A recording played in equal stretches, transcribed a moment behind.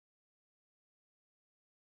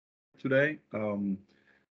today.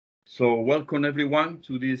 So welcome everyone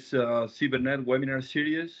to this CIBERNED webinar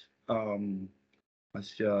series.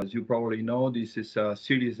 As you probably know, this is a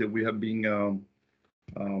series that we have been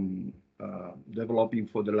developing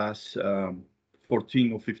for the last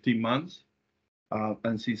 14 or 15 months.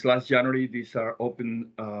 And since last January, these are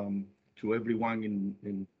open to everyone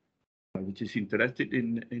which is interested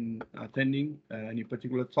in attending any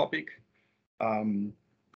particular topic.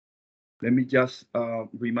 Let me just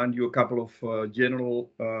remind you a couple of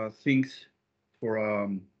general things for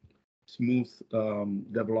smooth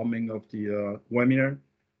development of the webinar.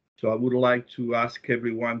 So I would like to ask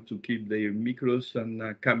everyone to keep their micros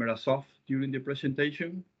and cameras off during the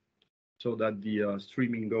presentation so that the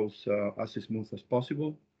streaming goes as smooth as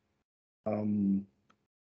possible. I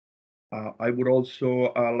would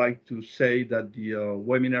also like to say that the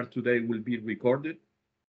webinar today will be recorded,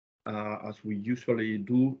 as we usually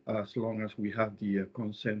do, as long as we have the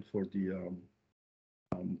consent for the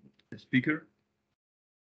speaker.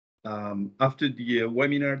 After the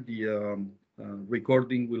webinar, the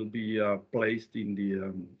recording will be placed in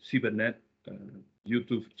the CIBERNED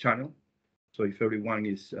YouTube channel. So if everyone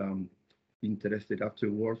is interested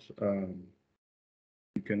afterwards,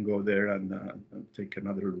 you can go there and take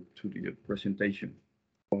another look to the presentation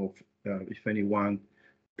of if anyone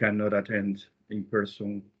cannot attend in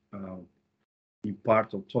person in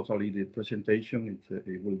part or totally the presentation,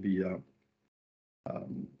 it will be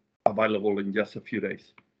available in just a few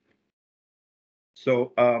days.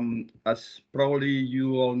 So as probably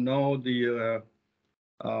you all know, the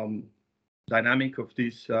dynamic of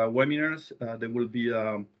these webinars, there will be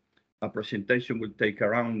a presentation will take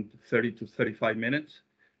around 30 to 35 minutes,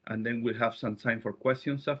 and then we'll have some time for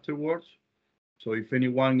questions afterwards. So if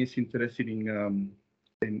anyone is interested in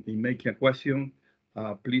making a question,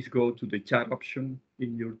 please go to the chat option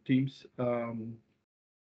in your Teams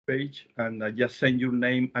page and just send your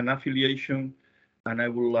name and affiliation, and I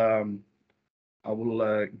will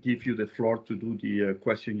give you the floor to do the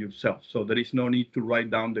question yourself. So there is no need to write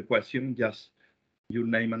down the question, just your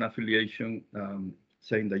name and affiliation,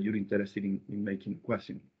 saying that you're interested in making a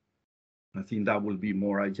question. I think that will be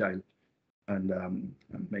more agile and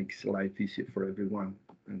makes life easier for everyone,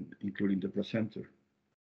 including the presenter.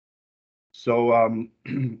 So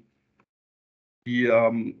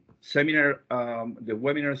the seminar, the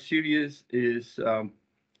webinar series is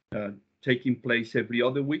taking place every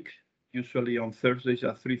other week, usually on Thursdays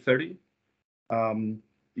at 3:30.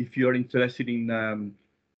 If you're interested in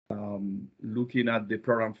looking at the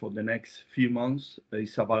program for the next few months,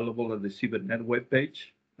 it's available at the CIBERNED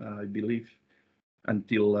webpage. I believe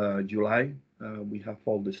until July, we have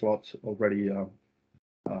all the slots already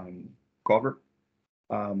covered.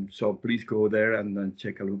 So please go there and then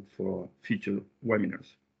check a look for future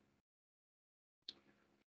webinars.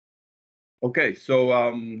 Okay, so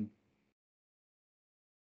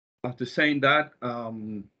after saying that,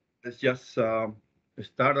 let's just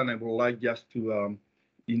start, and I would like just to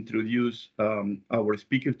introduce our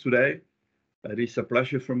speaker today. It is a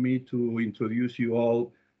pleasure for me to introduce you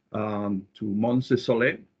all to Montse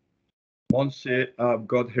Solé. Montse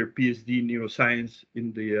got her PhD in neuroscience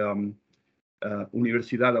in the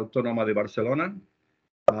Universidad Autónoma de Barcelona.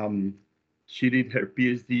 She did her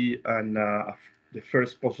PhD and the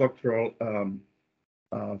first postdoctoral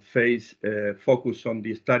phase focused on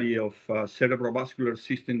the study of cerebrovascular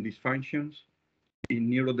system dysfunctions in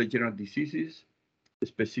neurodegenerative diseases,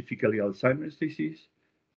 specifically Alzheimer's disease,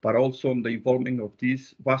 but also on the involvement of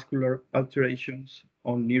these vascular alterations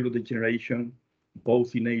on neurodegeneration,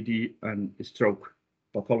 both in AD and stroke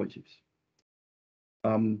pathologies.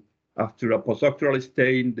 After a postdoctoral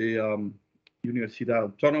stay in the Universidad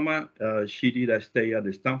Autónoma, she did a stay at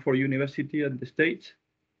the Stanford University in the States,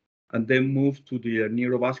 and then moved to the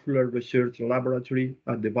Neurovascular Research Laboratory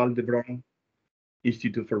at the Vall d'Hebron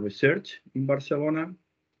Institute for Research in Barcelona.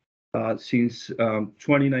 Since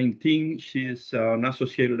 2019, she is an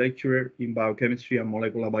associate lecturer in biochemistry and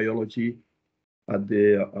molecular biology at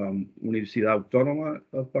the Universidad Autónoma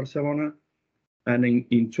of Barcelona. And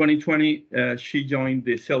in 2020, she joined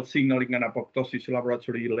the cell signaling and apoptosis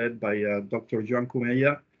laboratory led by Dr. Joan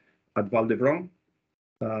Comella at Vall d'Hebron,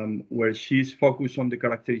 where she's focused on the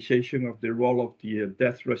characterization of the role of the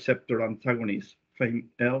death receptor antagonist,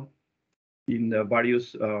 FAIM-L, in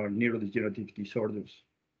various neurodegenerative disorders,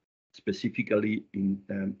 specifically in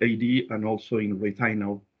AD and also in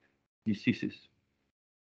retinal diseases.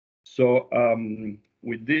 So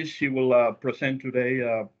with this, she will present today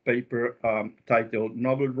a paper titled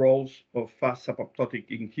Novel Roles of Fast Apoptotic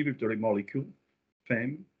Inhibitory Molecule,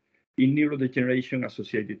 FAIM, in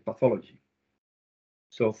Neurodegeneration-Associated Pathology.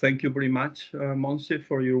 So thank you very much, Montse,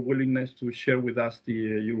 for your willingness to share with us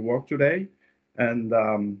your work today. And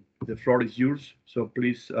the floor is yours. So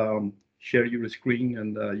please share your screen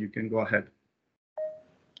and you can go ahead.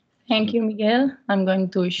 Thank you, Miguel. I'm going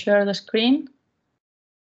to share the screen.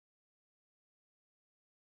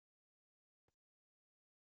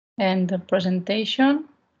 And the presentation.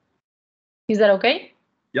 Is that okay?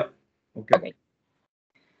 Yep. Okay. Okay.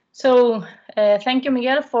 So thank you,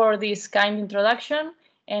 Miguel, for this kind introduction.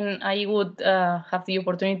 And I would have the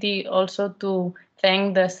opportunity also to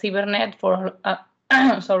thank the CIBERNED for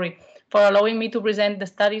for allowing me to present the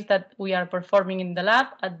studies that we are performing in the lab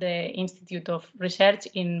at the Institute of Research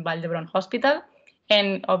in Vall d'Hebron Hospital.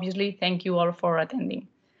 And obviously, thank you all for attending.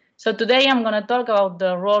 So today I'm going to talk about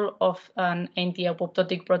the role of an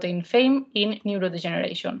anti-apoptotic protein FAIM in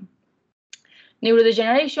neurodegeneration.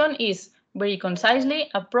 Neurodegeneration is, very concisely,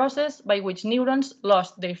 a process by which neurons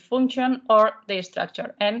lost their function or their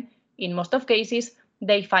structure, and in most of cases,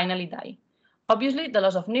 they finally die. Obviously, the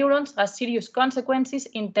loss of neurons has serious consequences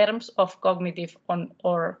in terms of cognitive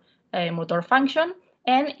or motor function,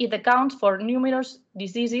 and it accounts for numerous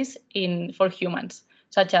diseases for humans,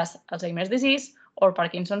 such as Alzheimer's disease or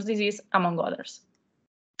Parkinson's disease, among others.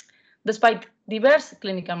 Despite diverse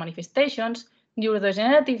clinical manifestations,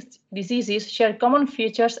 neurodegenerative diseases share common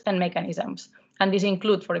features and mechanisms, and these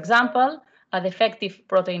include, for example, a defective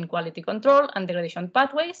protein quality control and degradation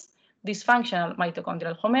pathways, dysfunctional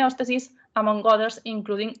mitochondrial homeostasis, among others,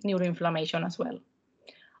 including neuroinflammation as well.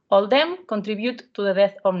 All of them contribute to the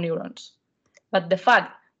death of neurons. But the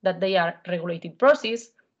fact that they are regulated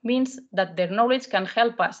processes means that their knowledge can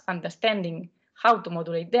help us understanding how to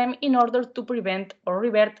modulate them in order to prevent or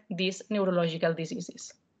revert these neurological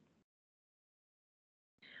diseases.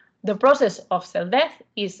 The process of cell death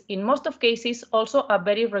is, in most of cases, also a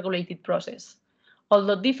very regulated process.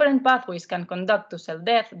 Although different pathways can conduct to cell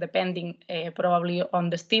death, depending probably on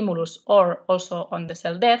the stimulus or also on the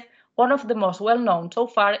cell death, one of the most well-known so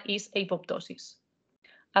far is apoptosis.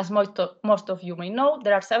 As most of you may know,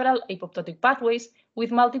 there are several apoptotic pathways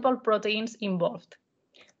with multiple proteins involved.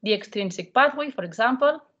 The extrinsic pathway, for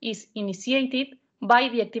example, is initiated by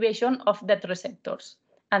the activation of death receptors,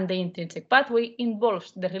 and the intrinsic pathway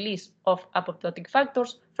involves the release of apoptotic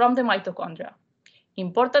factors from the mitochondria.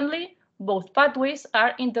 Importantly, both pathways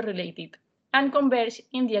are interrelated and converge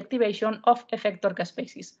in the activation of effector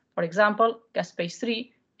caspases, for example, caspase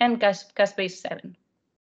 3 and caspase 7.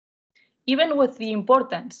 Even with the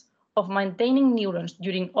importance of maintaining neurons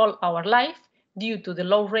during all our life, due to the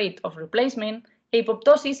low rate of replacement,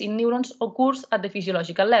 apoptosis in neurons occurs at the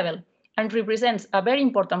physiological level and represents a very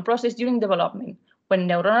important process during development when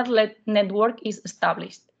neuronal network is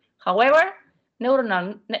established. However,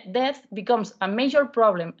 neuronal death becomes a major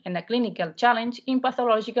problem and a clinical challenge in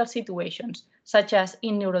pathological situations, such as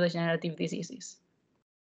in neurodegenerative diseases.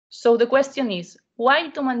 So the question is, why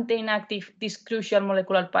to maintain active this crucial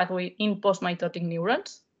molecular pathway in postmitotic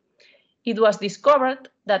neurons? It was discovered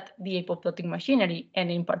that the apoptotic machinery, and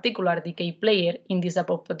in particular the key player in this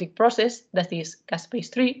apoptotic process, that is caspase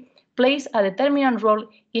 3, plays a determinant role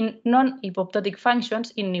in non-apoptotic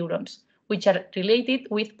functions in neurons, which are related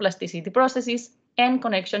with plasticity processes and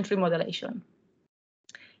connection remodulation.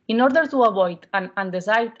 In order to avoid an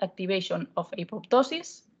undesired activation of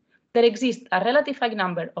apoptosis, there exists a relatively high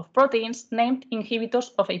number of proteins named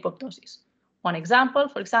inhibitors of apoptosis. One example,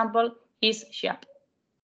 for example, is SHAP.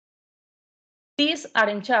 These are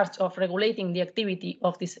in charge of regulating the activity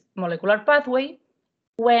of this molecular pathway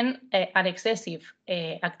when an excessive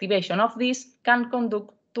activation of this can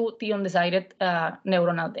conduct to the undesired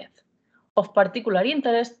neuronal death. Of particular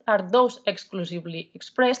interest are those exclusively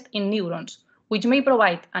expressed in neurons, which may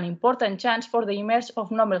provide an important chance for the emergence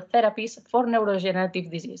of novel therapies for neurodegenerative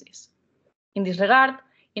diseases. In this regard,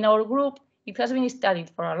 in our group, it has been studied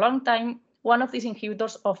for a long time one of these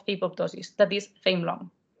inhibitors of apoptosis, that is FAIM-LONG.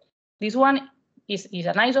 This one is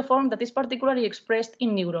an isoform that is particularly expressed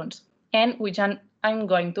in neurons, and which I'm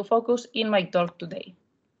going to focus in my talk today.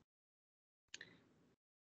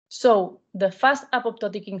 So, the fast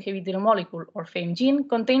apoptotic inhibitor molecule, or FAIM gene,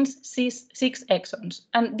 contains 6 exons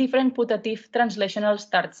and different putative translational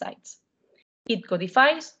start sites. It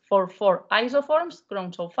codifies for 4 isoforms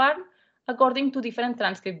grown so far, according to different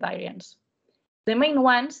transcript variants. The main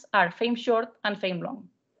ones are FAIM short and FAIM long,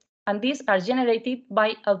 and these are generated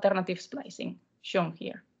by alternative splicing, shown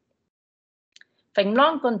here. FAIM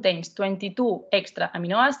long contains 22 extra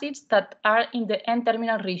amino acids that are in the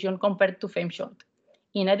N-terminal region compared to FAIM short.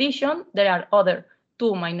 In addition, there are other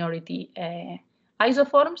 2 minority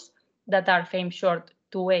isoforms that are FAIM short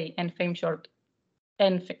 2A and FAIM short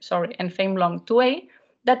and FAIM long 2A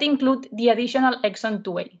that include the additional exon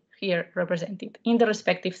 2A, here represented, in the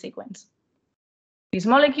respective sequence. These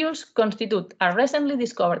molecules constitute a recently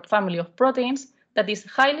discovered family of proteins that is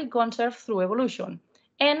highly conserved through evolution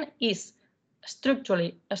and is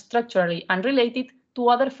structurally unrelated to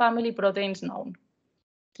other family proteins known.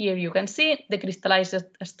 Here you can see the crystallized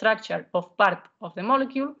structure of part of the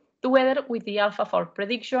molecule together with the AlphaFold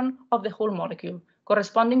prediction of the whole molecule,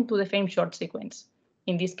 corresponding to the FAIM short sequence.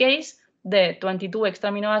 In this case, the 22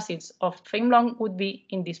 extra amino acids of FAIM long would be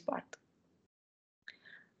in this part.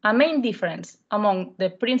 A main difference among the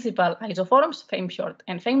principal isoforms, FAIM short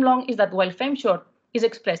and FAIM long, is that while FAIM short is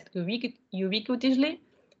expressed ubiquitously,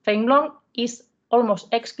 FAIM long is almost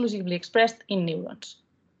exclusively expressed in neurons.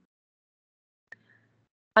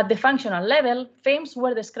 At the functional level, FAIMs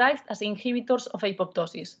were described as inhibitors of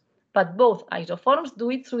apoptosis, but both isoforms do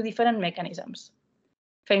it through different mechanisms.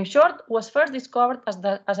 FAIM short was first discovered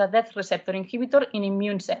as a death receptor inhibitor in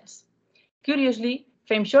immune cells. Curiously,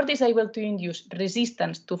 FAIM short is able to induce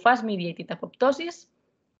resistance to Fas-mediated apoptosis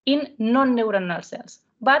in non-neuronal cells,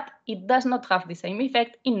 but it does not have the same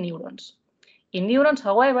effect in neurons. In neurons,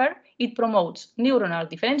 however, it promotes neuronal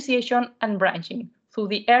differentiation and branching through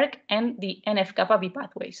the ERK and the NF-kappa B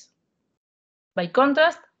pathways. By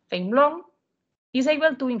contrast, FAIM long is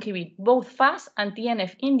able to inhibit both Fas and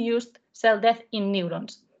TNF-induced cell death in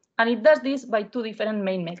neurons, and it does this by two different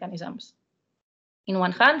main mechanisms. In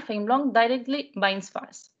one hand, FAIM long directly binds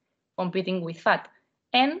Fas, competing with FAT,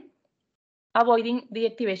 and avoiding the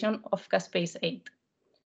activation of caspase 8.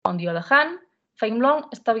 On the other hand, FAIM long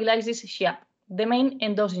stabilizes SHAP, the main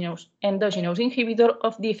endogenous inhibitor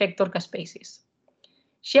of the effector caspases.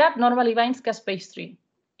 SHAP normally binds caspase 3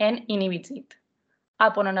 and inhibits it.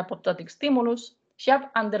 Upon an apoptotic stimulus,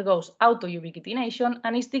 SHAP undergoes auto-ubiquitination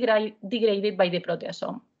and is degraded by the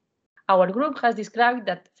proteasome. Our group has described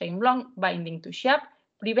that FAIM long binding to SHAP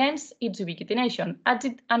prevents its ubiquitination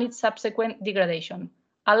and its subsequent degradation,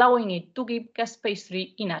 allowing it to keep caspase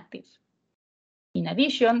 3 inactive. In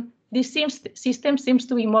addition, this system seems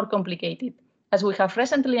to be more complicated, as we have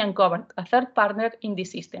recently uncovered a third partner in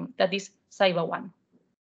this system, that is CIBA1.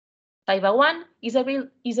 CIBA1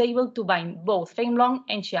 is able to bind both FAIM long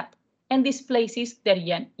and SHAP and displaces their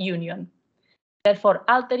union, therefore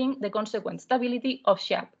altering the consequent stability of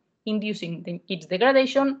SHAP, inducing its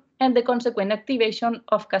degradation and the consequent activation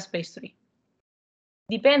of caspase 3.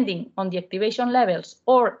 Depending on the activation levels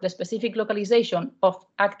or the specific localization of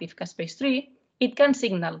active caspase 3, it can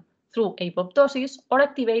signal through apoptosis or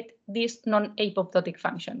activate these non-apoptotic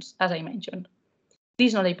functions, as I mentioned.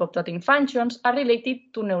 These non-apoptotic functions are related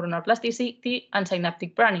to neuronal plasticity and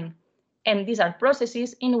synaptic pruning, and these are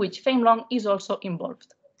processes in which FAIM long is also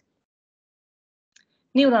involved.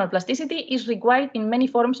 Neuronal plasticity is required in many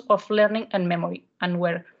forms of learning and memory, and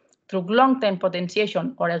where, through long-term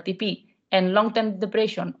potentiation or LTP and long-term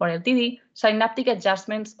depression or LTD, synaptic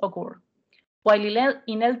adjustments occur. While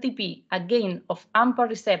in LTP, a gain of AMPA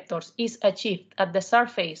receptors is achieved at the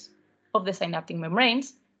surface of the synaptic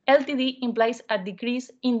membranes, LTD implies a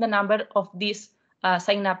decrease in the number of these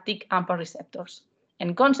synaptic AMPA receptors,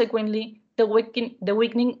 and consequently, the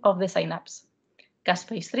weakening of the synapse.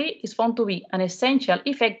 Caspase 3 is found to be an essential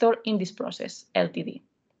effector in this process, LTD.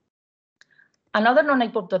 Another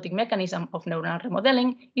non-apoptotic mechanism of neuronal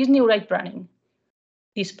remodeling is neurite pruning.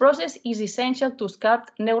 This process is essential to sculpt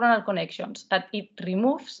neuronal connections, as it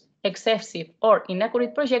removes excessive or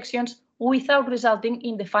inaccurate projections without resulting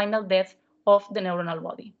in the final death of the neuronal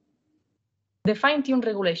body. The fine-tuned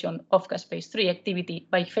regulation of caspase 3 activity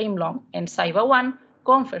by FAIM long and CIBA1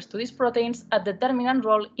 confers to these proteins a determinant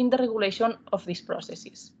role in the regulation of these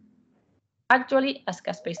processes. Actually, as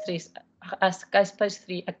caspase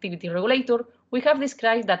 3 activity regulator, we have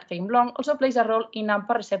described that FAIM long also plays a role in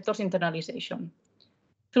AMPA receptors internalization.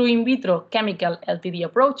 Through in vitro chemical LTD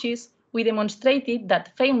approaches, we demonstrated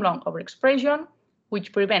that FAIM long overexpression,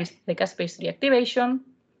 which prevents the caspase 3 activation,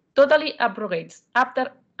 totally abrogates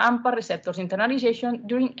after AMPA receptors internalization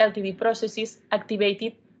during LTD processes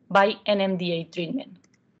activated by NMDA treatment.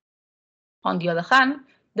 On the other hand,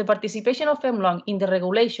 the participation of FAIM long in the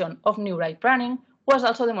regulation of neurite pruning was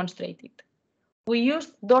also demonstrated. We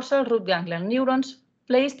used dorsal root ganglion neurons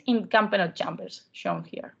placed in campanule chambers, shown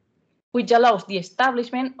here, which allows the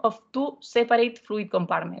establishment of two separate fluid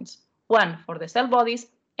compartments, one for the cell bodies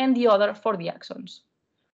and the other for the axons.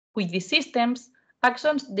 With these systems,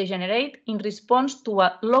 axons degenerate in response to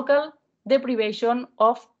a local deprivation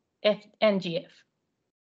of NGF.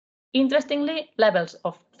 Interestingly, levels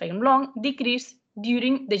of FAIM long decrease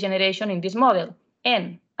during degeneration in this model,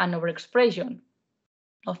 and an overexpression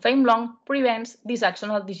of FAIM long prevents this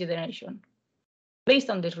axonal degeneration. Based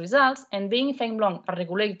on these results, and being FAIM-long a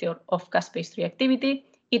regulator of caspase-3 activity,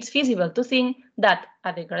 it's feasible to think that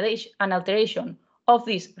a degradation, an alteration of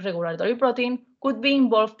this regulatory protein could be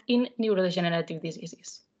involved in neurodegenerative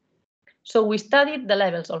diseases. So we studied the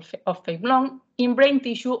levels of FAIM-long in brain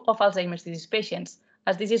tissue of Alzheimer's disease patients,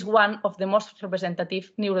 as this is one of the most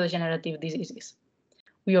representative neurodegenerative diseases.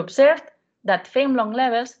 We observed that FAIM-long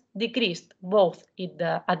levels decreased both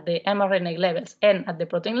at the mRNA levels and at the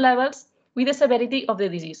protein levels with the severity of the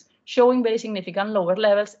disease, showing very significant lower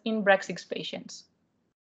levels in BRCA6 patients.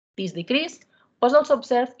 This decrease was also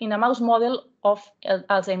observed in a mouse model of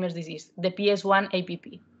Alzheimer's disease, the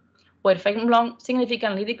PS1-APP, where FAIM-long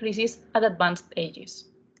significantly decreases at advanced ages.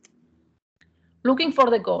 Looking for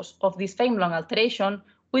the cause of this FAIM-long alteration,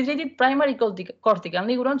 we treated primary cortical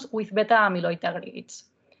neurons with beta-amyloid aggregates,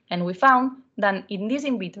 and we found that in these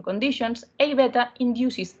in vitro conditions, A-beta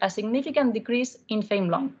induces a significant decrease in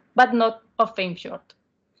FAIM-long, but not of FAIM-short,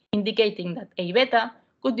 indicating that A-beta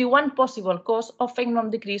could be one possible cause of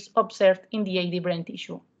FAIM-long decrease observed in the AD brain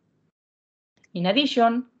tissue. In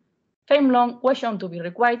addition, FAIM-long was shown to be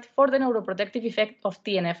required for the neuroprotective effect of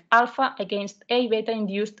TNF-alpha against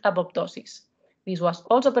A-beta-induced apoptosis. This was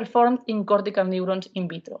also performed in cortical neurons in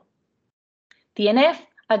vitro. TNF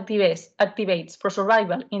activates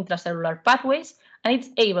pro-survival intracellular pathways, and it's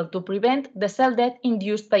able to prevent the cell death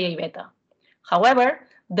induced by A-beta. However,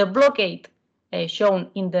 the blockade shown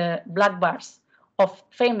in the black bars of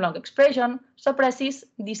FAIM-long expression suppresses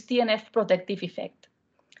this TNF protective effect.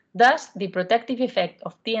 Thus, the protective effect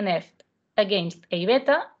of TNF against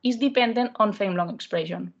A-beta is dependent on FAIM-long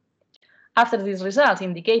expression. After these results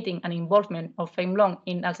indicating an involvement of FAIM-long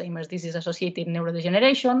in Alzheimer's disease-associated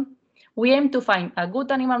neurodegeneration, we aim to find a good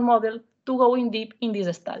animal model to go in deep in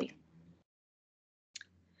this study.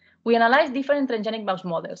 We analyzed different transgenic mouse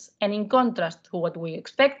models, and in contrast to what we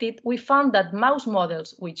expected, we found that mouse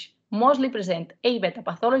models which mostly present A-beta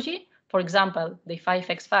pathology, for example, the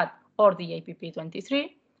 5XFAT or the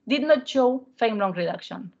APP23, did not show FAIM-long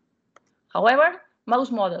reduction. However,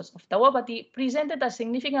 mouse models of tauopathy presented a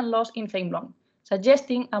significant loss in FAIM-long,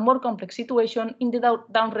 suggesting a more complex situation in the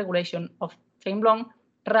downregulation of FAIM-long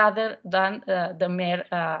rather than the mere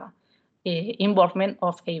involvement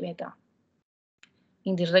of A-beta.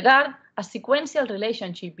 In this regard, a sequential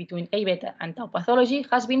relationship between A-beta and tau pathology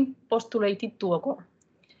has been postulated to occur,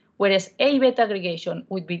 whereas A-beta aggregation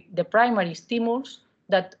would be the primary stimulus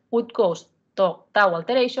that would cause tau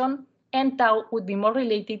alteration, and tau would be more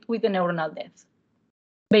related with the neuronal death.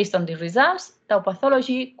 Based on these results, tau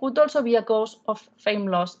pathology could also be a cause of FAIM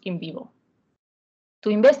loss in vivo. To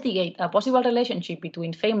investigate a possible relationship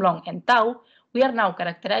between FAIM-long and tau, we are now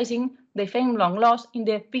characterizing the FAIM-long loss in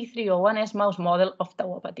the P301S mouse model of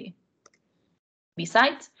tauopathy.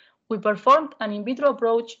 Besides, we performed an in vitro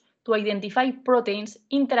approach to identify proteins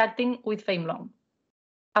interacting with FAIM-long.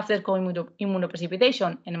 After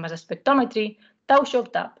co-immunoprecipitation and mass spectrometry, tau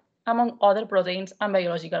showed up, among other proteins and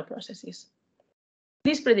biological processes.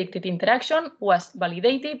 This predicted interaction was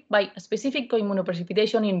validated by a specific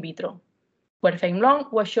co-immunoprecipitation in vitro, where FAIM-long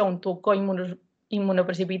was shown to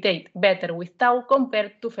co-immunoprecipitate better with tau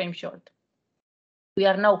compared to FAIM-short. We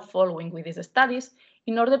are now following with these studies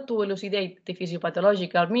in order to elucidate the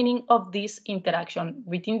physiopathological meaning of this interaction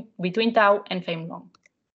between tau and FAIM-long.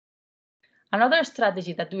 Another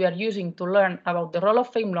strategy that we are using to learn about the role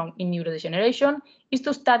of FAIM-long in neurodegeneration is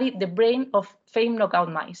to study the brain of FAIM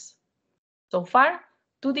knockout mice. So far,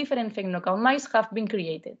 2 different FAIM knockout mice have been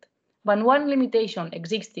created, but one limitation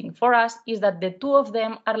existing for us is that the 2 of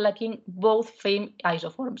them are lacking both FAIM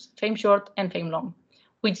isoforms, FAIM-short and FAIM-long,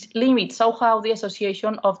 which limits somehow the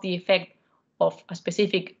association of the effect of a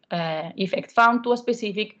specific effect found to a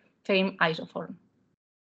specific FAIM isoform.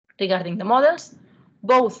 Regarding the models,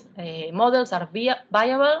 both models are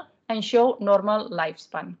viable and show normal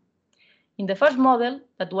lifespan. In the first model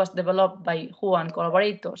that was developed by Hu and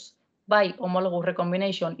collaborators by homologous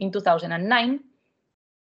recombination in 2009,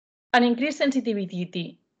 an increased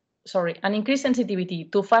sensitivity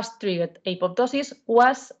to fast-triggered apoptosis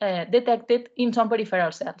was detected in some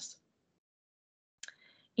peripheral cells.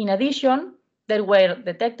 In addition, there were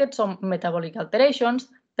detected some metabolic alterations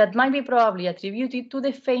that might be probably attributed to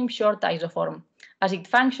the FAIM-short isoform, as it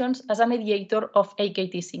functions as a mediator of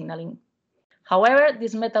AKT signaling. However,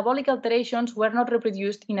 these metabolic alterations were not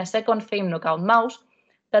reproduced in a second FAIM knockout mouse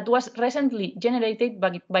that was recently generated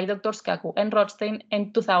by Drs. Kaku and Rothstein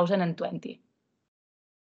in 2020.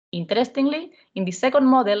 Interestingly, in the second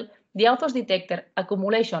model, the authors detected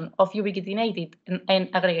accumulation of ubiquitinated and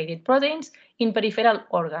aggregated proteins in peripheral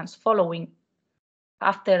organs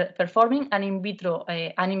after performing an in vivo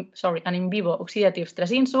oxidative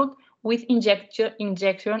stress insult with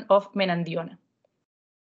injection of menandione.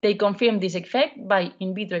 They confirmed this effect by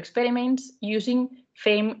in vitro experiments using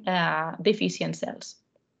FAIM deficient cells.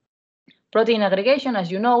 Protein aggregation, as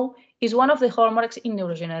you know, is one of the hallmarks in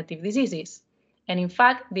neurodegenerative diseases. And in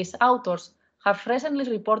fact, these authors have recently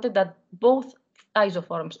reported that both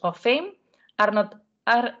isoforms of FAIM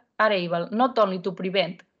are able not only to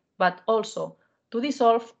prevent, but also to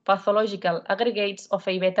dissolve pathological aggregates of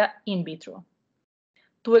A-beta in vitro.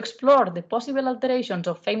 To explore the possible alterations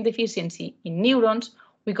of FAIM deficiency in neurons,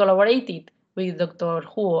 we collaborated with Dr.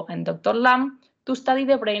 Huo and Dr. Lam to study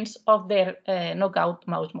the brains of their knockout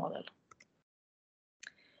mouse model.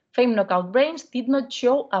 FAIM knockout brains did not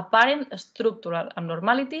show apparent structural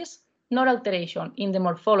abnormalities nor alteration in the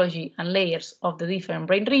morphology and layers of the different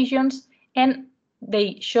brain regions, and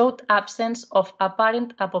they showed absence of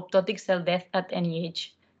apparent apoptotic cell death at any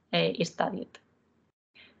age studied.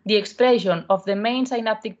 The expression of the main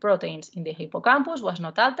synaptic proteins in the hippocampus was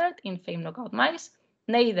not altered in FAIM knockout mice,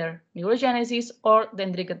 neither neurogenesis or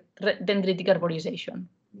dendritic arborization.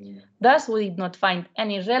 Thus, we did not find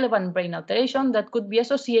any relevant brain alteration that could be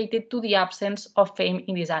associated to the absence of FAIM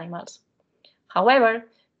in these animals. However,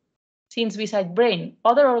 since besides brain,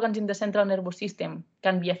 other organs in the central nervous system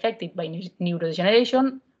can be affected by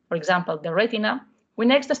neurodegeneration, for example, the retina, we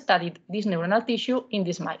next studied this neuronal tissue in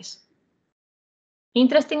these mice.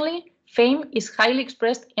 Interestingly, FAIM is highly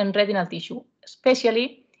expressed in retinal tissue,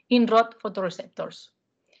 especially in rod photoreceptors.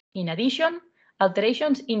 In addition,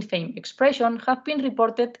 alterations in FAIM expression have been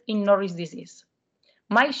reported in Norris disease.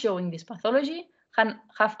 Mice showing this pathology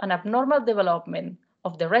have an abnormal development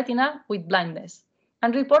of the retina with blindness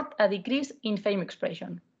and report a decrease in FAIM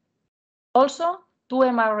expression. Also, two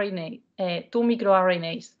microRNAs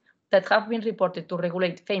that have been reported to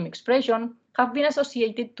regulate FAIM expression have been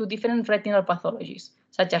associated to different retinal pathologies,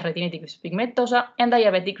 such as retinitis pigmentosa and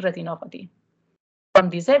diabetic retinopathy. From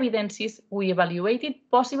these evidences, we evaluated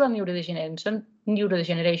possible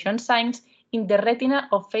neurodegeneration signs in the retina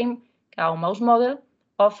of FAIM cow mouse model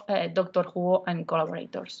of Dr. Huo and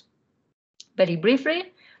collaborators. Very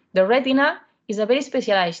briefly, the retina is a very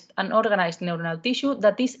specialized and organized neuronal tissue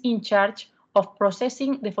that is in charge of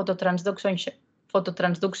processing the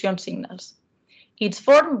phototransduction signals. It's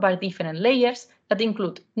formed by different layers that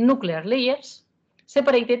include nuclear layers,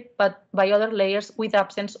 separated by other layers with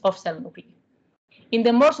absence of cell nuclei. In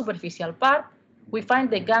the more superficial part, we find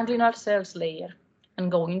the ganglional cells layer,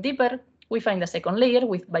 and going deeper, we find a second layer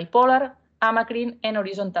with bipolar, amacrine, and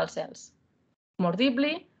horizontal cells. More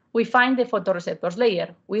deeply, we find the photoreceptors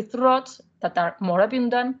layer with rods that are more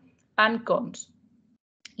abundant and cones.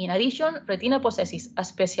 In addition, retina possesses a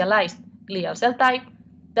specialized glial cell type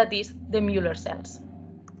that is the Muller cells.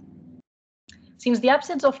 Since the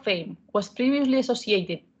absence of FAIM was previously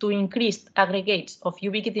associated to increased aggregates of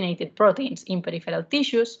ubiquitinated proteins in peripheral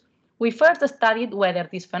tissues, we first studied whether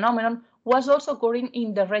this phenomenon was also occurring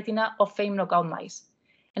in the retina of FAIM knockout mice,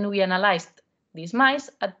 and we analyzed these mice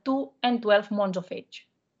at 2 and 12 months of age.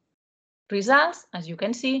 Results, as you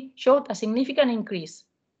can see, showed a significant increase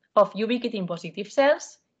of ubiquitin-positive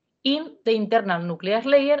cells in the internal nuclear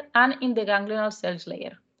layer and in the ganglional cells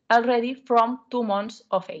layer, already from 2 months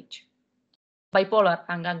of age. Bipolar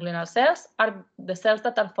and ganglional cells are the cells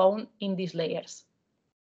that are found in these layers.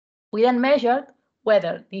 We then measured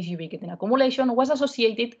whether this ubiquitin accumulation was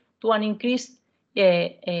associated to an increased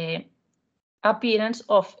appearance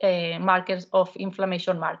of markers of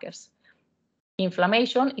inflammation markers.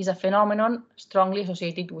 Inflammation is a phenomenon strongly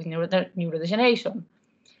associated with neurodegeneration.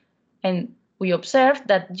 And we observed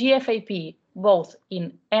that GFAP, both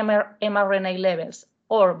in mRNA levels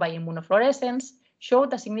or by immunofluorescence,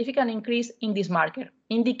 showed a significant increase in this marker,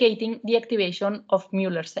 indicating the activation of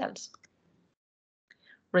Muller cells.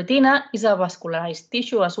 Retina is a vascularized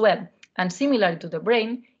tissue as well, and similar to the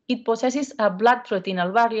brain, it possesses a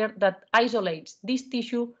blood-retinal barrier that isolates this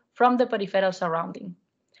tissue from the peripheral surrounding.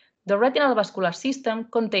 The retinal vascular system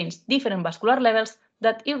contains different vascular levels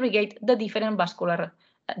that irrigate the different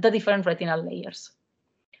retinal layers.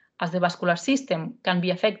 As the vascular system can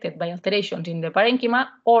be affected by alterations in the parenchyma,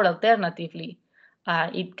 or alternatively,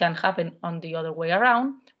 it can happen on the other way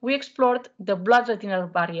around, we explored the blood-retinal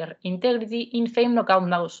barrier integrity in FAIM knockout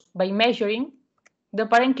mouse by measuring the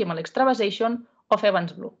parenchymal extravasation of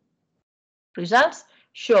Evans blue. Results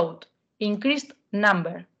showed increased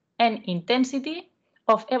number and intensity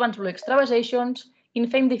of Evans blue extravasations in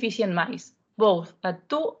FAIM deficient mice, both at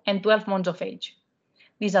 2 and 12 months of age.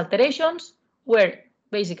 These alterations were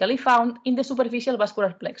basically found in the superficial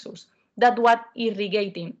vascular plexus that was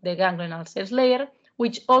irrigating the ganglional cells layer,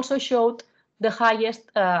 which also showed the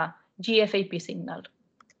highest GFAP signal.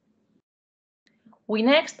 We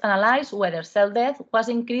next analyzed whether cell death was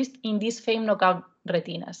increased in these FAIM knockout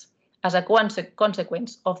retinas as a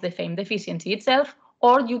consequence of the FAIM deficiency itself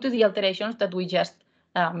or due to the alterations that we just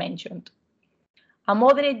mentioned. A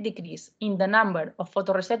moderate decrease in the number of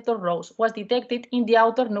photoreceptor rows was detected in the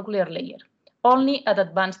outer nuclear layer, only at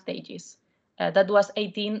advanced stages. That was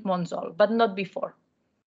 18 months old, but not before.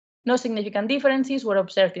 No significant differences were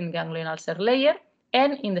observed in ganglional cell layer,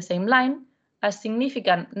 and in the same line, a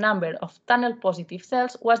significant number of tunnel-positive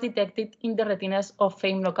cells was detected in the retinas of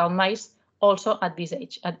FAIM knockout mice, also at this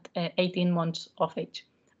age, at 18 months of age,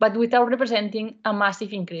 but without representing a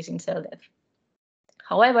massive increase in cell death.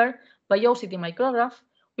 However, by OCT micrograph,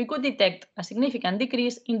 we could detect a significant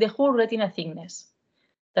decrease in the whole retina thickness,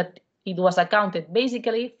 that it was accounted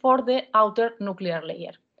basically for the outer nuclear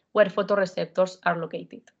layer, where photoreceptors are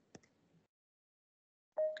located.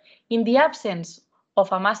 In the absence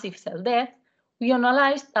of a massive cell death, we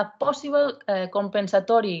analyzed a possible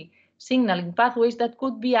compensatory signaling pathways that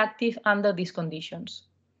could be active under these conditions.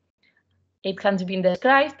 It has been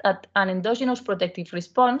described as an endogenous protective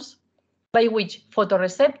response by which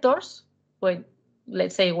photoreceptors,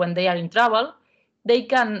 let's say when they are in trouble, they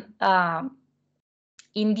can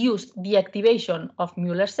induce the activation of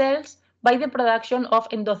Muller cells by the production of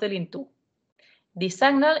endothelin-2. This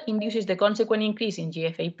signal induces the consequent increase in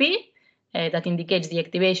GFAP, that indicates the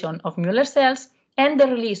activation of Muller cells, and the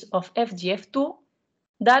release of FGF2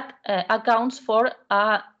 that accounts for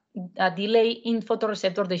a delay in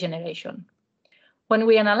photoreceptor degeneration. When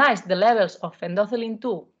we analyzed the levels of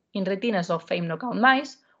endothelin-2 in retinas of FAIM knockout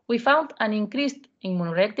mice, we found an increased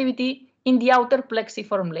immunoreactivity in the outer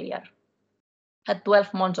plexiform layer at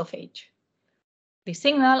 12 months of age. The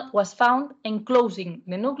signal was found enclosing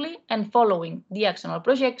the nuclei and following the axonal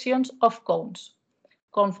projections of cone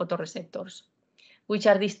photoreceptors, which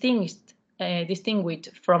are distinguished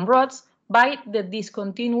from rods by the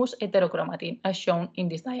discontinuous heterochromatin, as shown in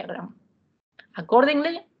this diagram.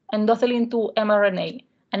 Accordingly, endothelin-2 mRNA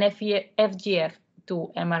and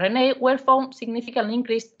FGF2 mRNA were found significantly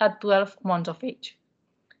increased at 12 months of age.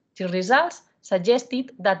 The results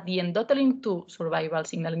suggested that the endothelin-2 survival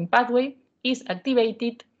signaling pathway is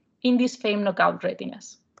activated in these FAIM knockout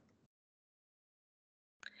retinas.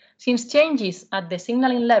 Since changes at the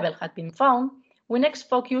signaling level had been found, we next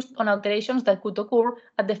focused on alterations that could occur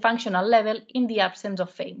at the functional level in the absence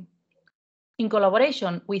of FAIM. In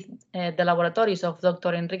collaboration with the laboratories of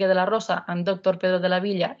Dr. Enrique de la Rosa and Dr. Pedro de la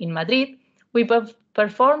Villa in Madrid, we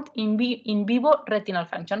performed in vivo retinal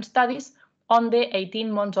function studies on the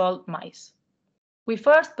 18-month-old mice. We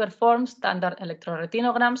first performed standard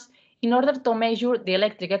electroretinograms in order to measure the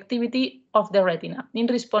electric activity of the retina in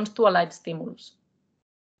response to a light stimulus.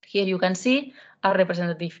 Here you can see a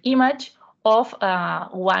representative image of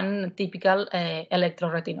one typical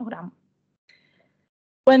electroretinogram.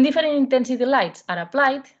 When different intensity lights are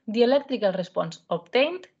applied, the electrical response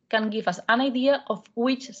obtained can give us an idea of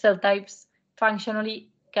which cell types functionally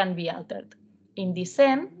can be altered. In this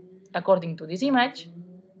sense, according to this image,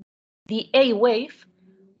 the A wave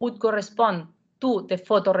would correspond to the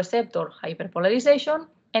photoreceptor hyperpolarization,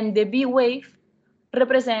 and the B wave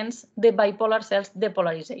represents the bipolar cells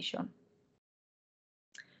depolarization.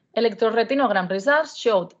 Electroretinogram results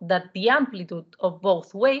showed that the amplitude of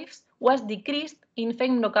both waves was decreased in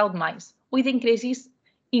FAIM knockout mice with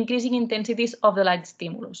increasing intensities of the light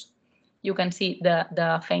stimulus. You can see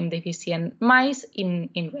the FAIM deficient mice in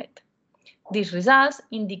red. These results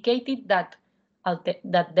indicated that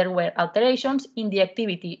there were alterations in the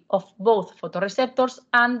activity of both photoreceptors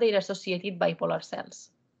and their associated bipolar cells.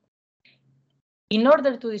 In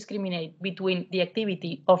order to discriminate between the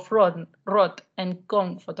activity of rod and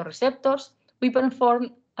cone photoreceptors, we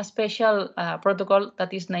performed a special protocol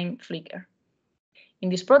that is named flicker. In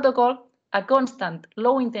this protocol, a constant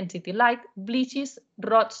low-intensity light bleaches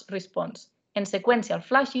rod's response, and sequential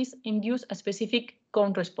flashes induce a specific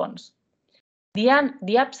cone response. The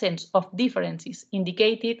absence of differences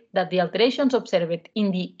indicated that the alterations observed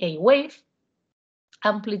in the A wave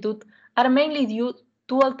amplitude are mainly due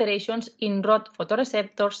to alterations in rod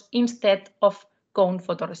photoreceptors instead of cone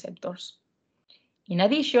photoreceptors. In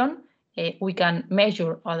addition, we can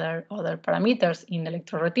measure other parameters in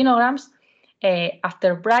electroretinograms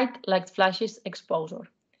after bright light flashes exposure.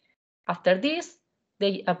 After this,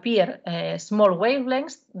 they appear small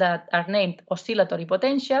wavelengths that are named oscillatory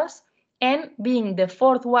potentials, and being the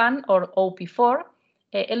fourth one, or OP4,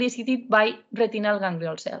 elicited by retinal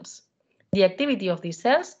ganglion cells. The activity of these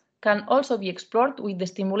cells can also be explored with the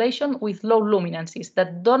stimulation with low luminancies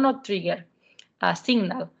that do not trigger a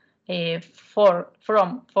signal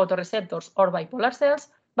from photoreceptors or bipolar cells,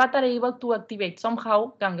 but are able to activate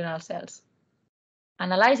somehow ganglion cells.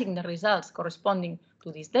 Analyzing the results corresponding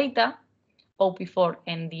to this data, OP4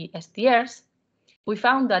 and the STRs, we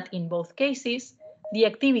found that in both cases, the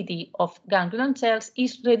activity of ganglion cells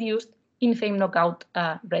is reduced in FAIM knockout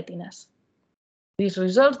retinas. These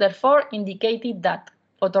results therefore indicated that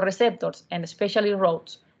photoreceptors and especially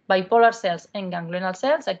rods, bipolar cells and ganglional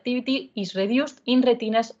cells activity is reduced in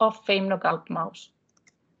retinas of FAIM knockout mouse.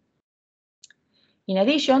 In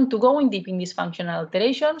addition to going deep in these functional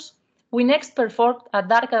alterations, we next performed a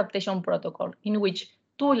dark adaptation protocol in which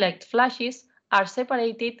two light flashes are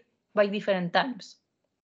separated by different times.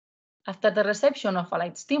 After the reception of a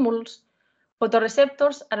light stimulus,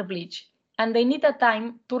 photoreceptors are bleached and they need a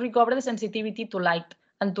time to recover the sensitivity to light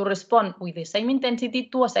and to respond with the same intensity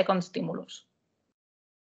to a second stimulus.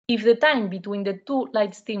 If the time between the two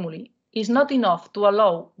light stimuli is not enough to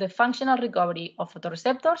allow the functional recovery of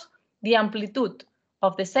photoreceptors, the amplitude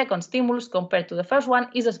of the second stimulus compared to the first one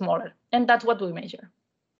is smaller, and that's what we measure.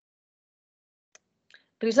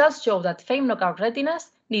 Results show that FAIM knockout retinas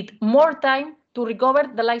need more time to recover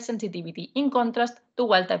the light sensitivity, in contrast to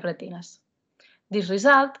wild-type retinas. This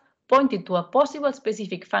result pointed to a possible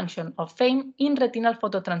specific function of FAIM in retinal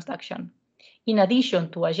phototransduction, in addition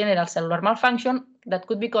to a general cellular malfunction that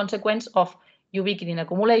could be consequence of ubiquitin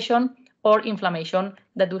accumulation or inflammation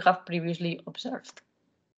that we have previously observed.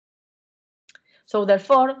 So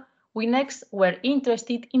therefore, we next were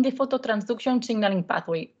interested in the phototransduction signaling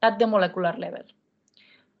pathway at the molecular level.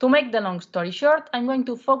 To make the long story short, I'm going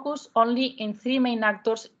to focus only in three main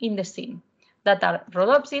actors in the scene, that are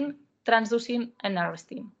rhodopsin, transducin, and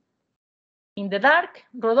arrestin. In the dark,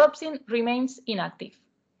 rhodopsin remains inactive.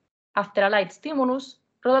 After a light stimulus,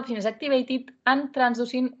 rhodopsin is activated and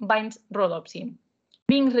transducin binds rhodopsin,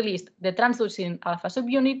 being released the transducin alpha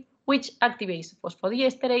subunit, which activates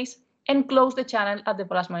phosphodiesterase and closes the channel at the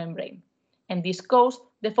plasma membrane, and this causes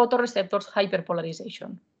the photoreceptor's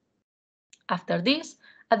hyperpolarization. After this,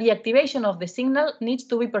 a deactivation of the signal needs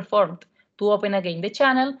to be performed to open again the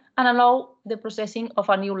channel and allow the processing of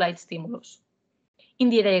a new light stimulus. In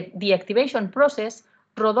the deactivation process,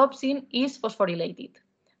 rhodopsin is phosphorylated,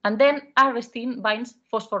 and then arrestin binds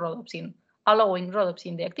phosphorodopsin, allowing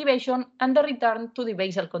rhodopsin deactivation and the return to the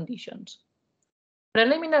basal conditions.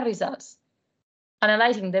 Preliminary results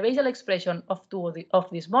analyzing the basal expression of two of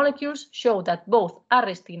these molecules show that both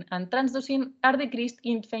arrestin and transducin are decreased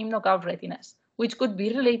in FAIM knockout retinas, which could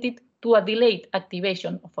be related to a delayed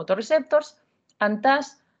activation of photoreceptors and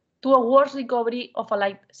thus to a worse recovery of a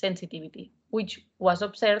light sensitivity, which was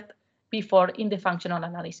observed before in the functional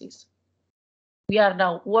analysis. We are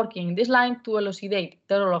now working in this line to elucidate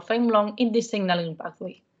the role of FAIM long in this signaling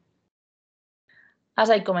pathway. As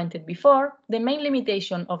I commented before, the main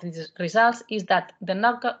limitation of these results is that the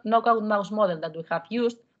knockout mouse model that we have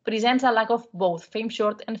used presents a lack of both FAIM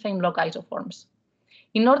short and FAIM long isoforms.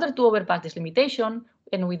 In order to overpass this limitation,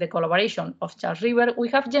 and with the collaboration of Charles River, we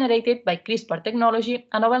have generated by CRISPR technology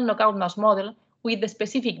a novel knockout mouse model with the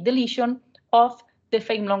specific deletion of the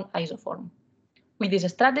FAIM long isoform. With this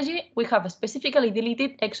strategy, we have specifically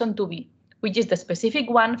deleted exon 2B, which is the specific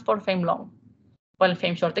one for FAIM long, while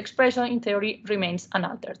FAIM short expression in theory remains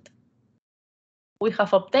unaltered. We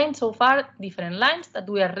have obtained so far different lines that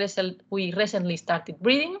we recently started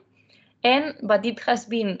breeding, but it has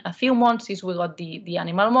been a few months since we got the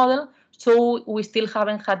animal model, so we still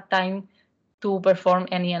haven't had time to perform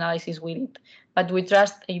any analysis with it. But we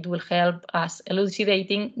trust it will help us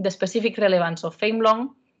elucidating the specific relevance of FAIM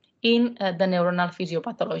long in the neuronal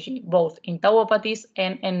physiopathology, both in tauopathies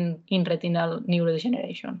and in retinal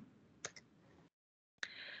neurodegeneration.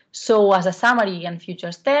 So as a summary and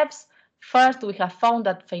future steps, first, we have found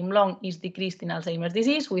that FAIM long is decreased in Alzheimer's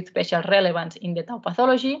disease with special relevance in the tau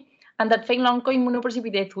pathology, and that FAIM long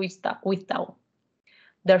co-immunoprecipitates with tau.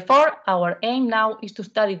 Therefore, our aim now is to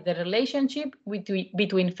study the relationship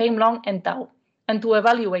between FAIM long and tau, and to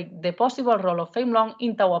evaluate the possible role of FAIM long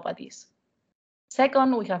in tauopathies.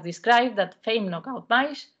 Second, we have described that FAIM knockout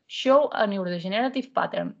mice show a neurodegenerative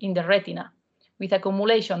pattern in the retina, with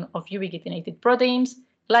accumulation of ubiquitinated proteins,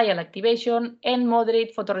 glial activation, and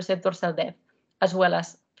moderate photoreceptor cell death, as well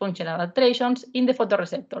as functional alterations in the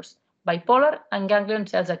photoreceptors, bipolar and ganglion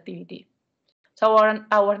cells activity. So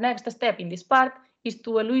our next step in this part is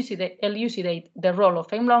to elucidate the role of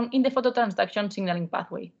FAIM long in the phototransduction signaling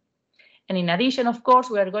pathway. And in addition, of course,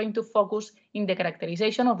 we are going to focus in the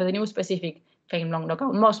characterization of the new specific FAIM long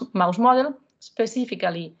knockout mouse model,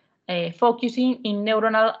 specifically focusing in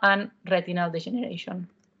neuronal and retinal degeneration.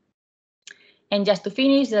 And just to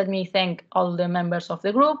finish, let me thank all the members of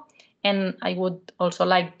the group. And I would also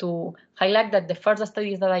like to highlight that the first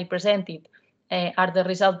studies that I presented are the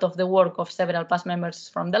result of the work of several past members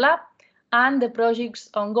from the lab. and the projects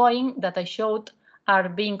ongoing that I showed are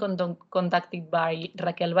being conducted by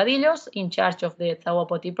Raquel Badillos, in charge of the Tau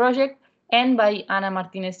project, and by Ana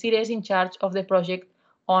Martinez Cires, in charge of the project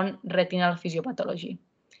on retinal physiopathology.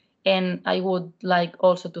 And I would like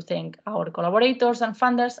also to thank our collaborators and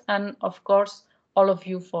funders, and of course, all of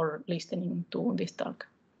you for listening to this talk.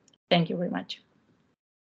 Thank you very much.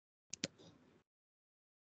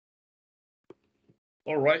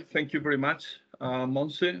 All right, thank you very much,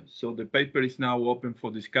 Montse. So the paper is now open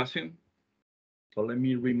for discussion. So let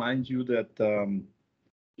me remind you that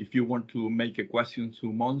if you want to make a question to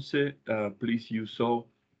Montse, please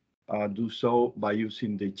do so by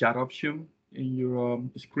using the chat option in your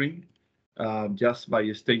screen, just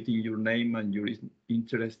by stating your name and your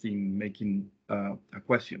interest in making a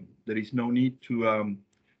question. There is no need to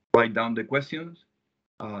write down the questions,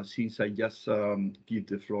 since I just give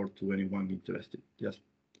the floor to anyone interested. Just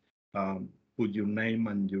put your name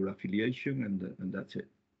and your affiliation, and that's it.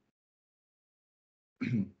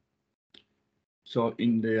 So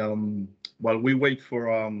in the while we wait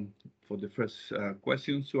for the first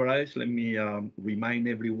questions to arise, let me remind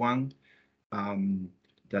everyone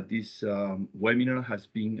that this webinar has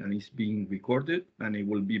been and is being recorded, and it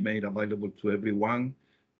will be made available to everyone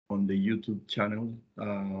on the YouTube channel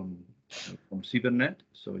from CIBERNED.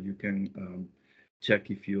 So you can check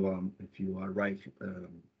if you arrive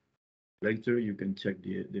later, you can check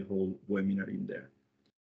the whole webinar in there.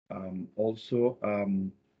 Also,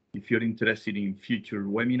 if you're interested in future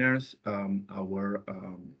webinars, our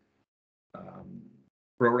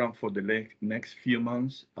program for the next few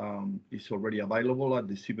months is already available at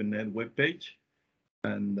the CIBERNED webpage.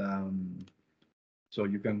 And so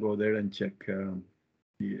you can go there and check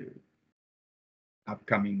the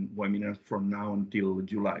upcoming webinars from now until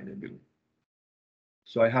July, I believe.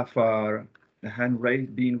 So I have a hand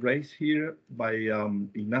being raised here by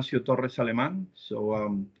Ignacio Torres Aleman.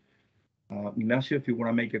 So Ignacio, if you want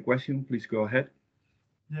to make a question, please go ahead.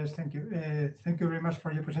 Yes, thank you. Thank you very much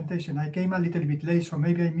for your presentation. I came a little bit late, so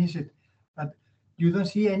maybe I missed it. But you don't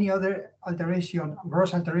see any other alteration,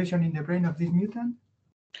 gross alteration in the brain of this mutant?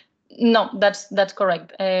 No, that's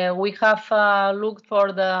correct. We have looked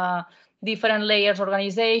for the different layers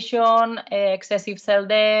organization, excessive cell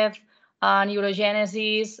death,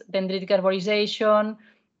 neurogenesis, dendritic arborization,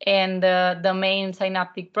 and the main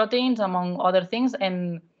synaptic proteins, among other things,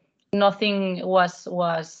 and nothing was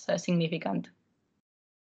significant.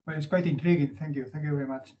 Well, it's quite intriguing. Thank you. Thank you very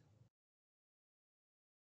much.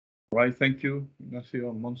 All right, thank you, Ignacio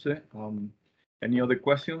and Montse. Any other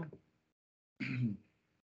question?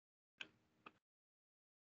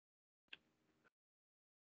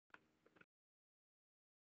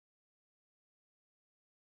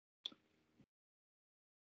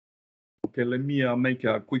 Okay, let me make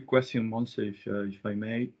a quick question, Montse, if I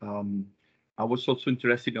may. I was also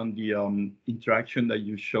interested on the interaction that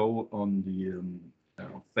you show on the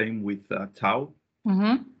FAIM with tau.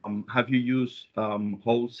 Mm-hmm. Have you used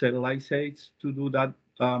whole cell lysates to do that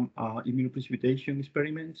immunoprecipitation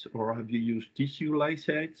experiments, or have you used tissue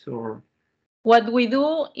lysates? Or what we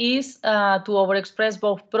do is to overexpress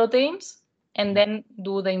both proteins and then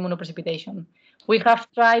do the immunoprecipitation. We have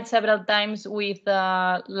tried several times with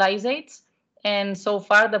lysates, and so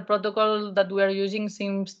far the protocol that we are using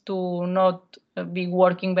seems to not be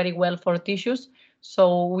working very well for tissues.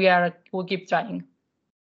 So we keep trying.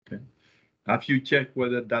 Okay. Have you checked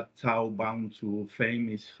whether that tau bound to FAIM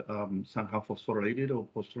is somehow phosphorylated or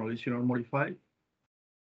post-translational modified?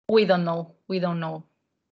 We don't know. We don't know.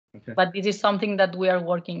 Okay. But this is something that we are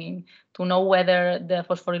working in to know whether the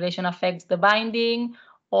phosphorylation affects the binding,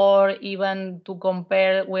 or even to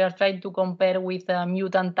compare. We are trying to compare with a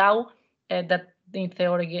mutant tau that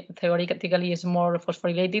theoretically is more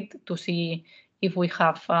phosphorylated, to see if we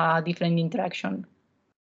have a different interaction.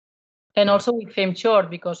 And also with FAIM short,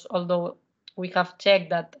 because although we have checked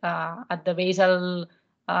that at the basal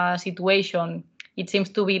situation, it seems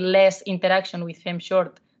to be less interaction with FAIM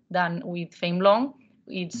short than with FAIM long.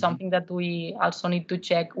 It's something that we also need to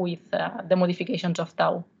check with the modifications of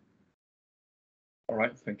tau. All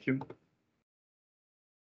right, thank you.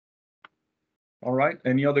 All right,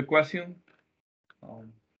 any other question? I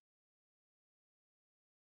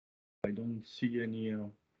don't see any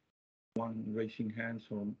one raising hands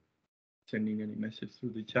or sending any message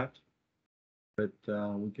through the chat, but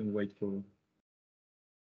we can wait for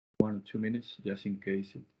 1 or 2 minutes just in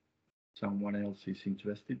case someone else is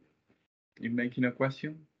interested in making a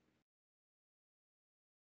question.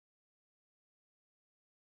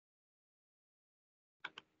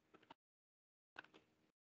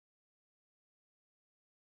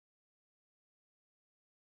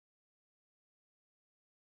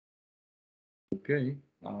 Okay.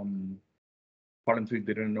 Apparently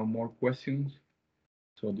there are no more questions.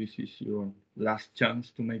 So this is your last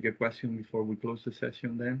chance to make a question before we close the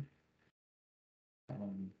session then.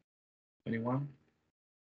 Anyone?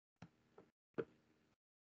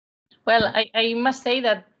 Well, I must say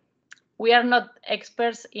that we are not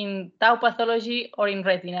experts in tau pathology or in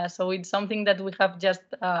retina, so it's something that we have just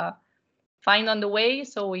find on the way.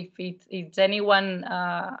 So if it's anyone,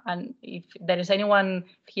 and if there is anyone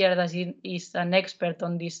here that is an expert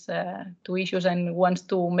on these two issues and wants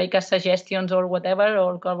to make us suggestions or whatever,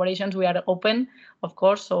 or collaborations, we are open, of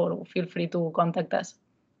course, so feel free to contact us.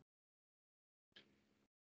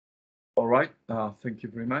 All right, thank you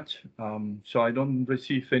very much. So I don't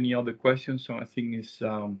receive any other questions, so I think it's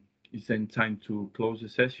then time to close the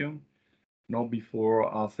session. Not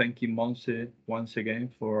before thanking Montse once again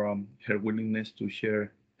for her willingness to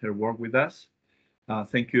share her work with us.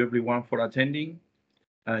 Thank you everyone for attending.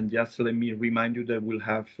 And just let me remind you that we'll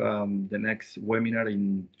have the next webinar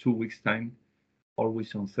in 2 weeks' time,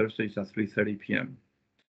 always on Thursdays at 3:30 p.m.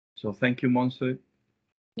 So thank you, Montse.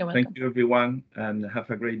 You're welcome. Thank you, everyone, and have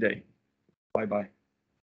a great day. Bye-bye.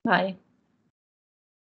 Bye.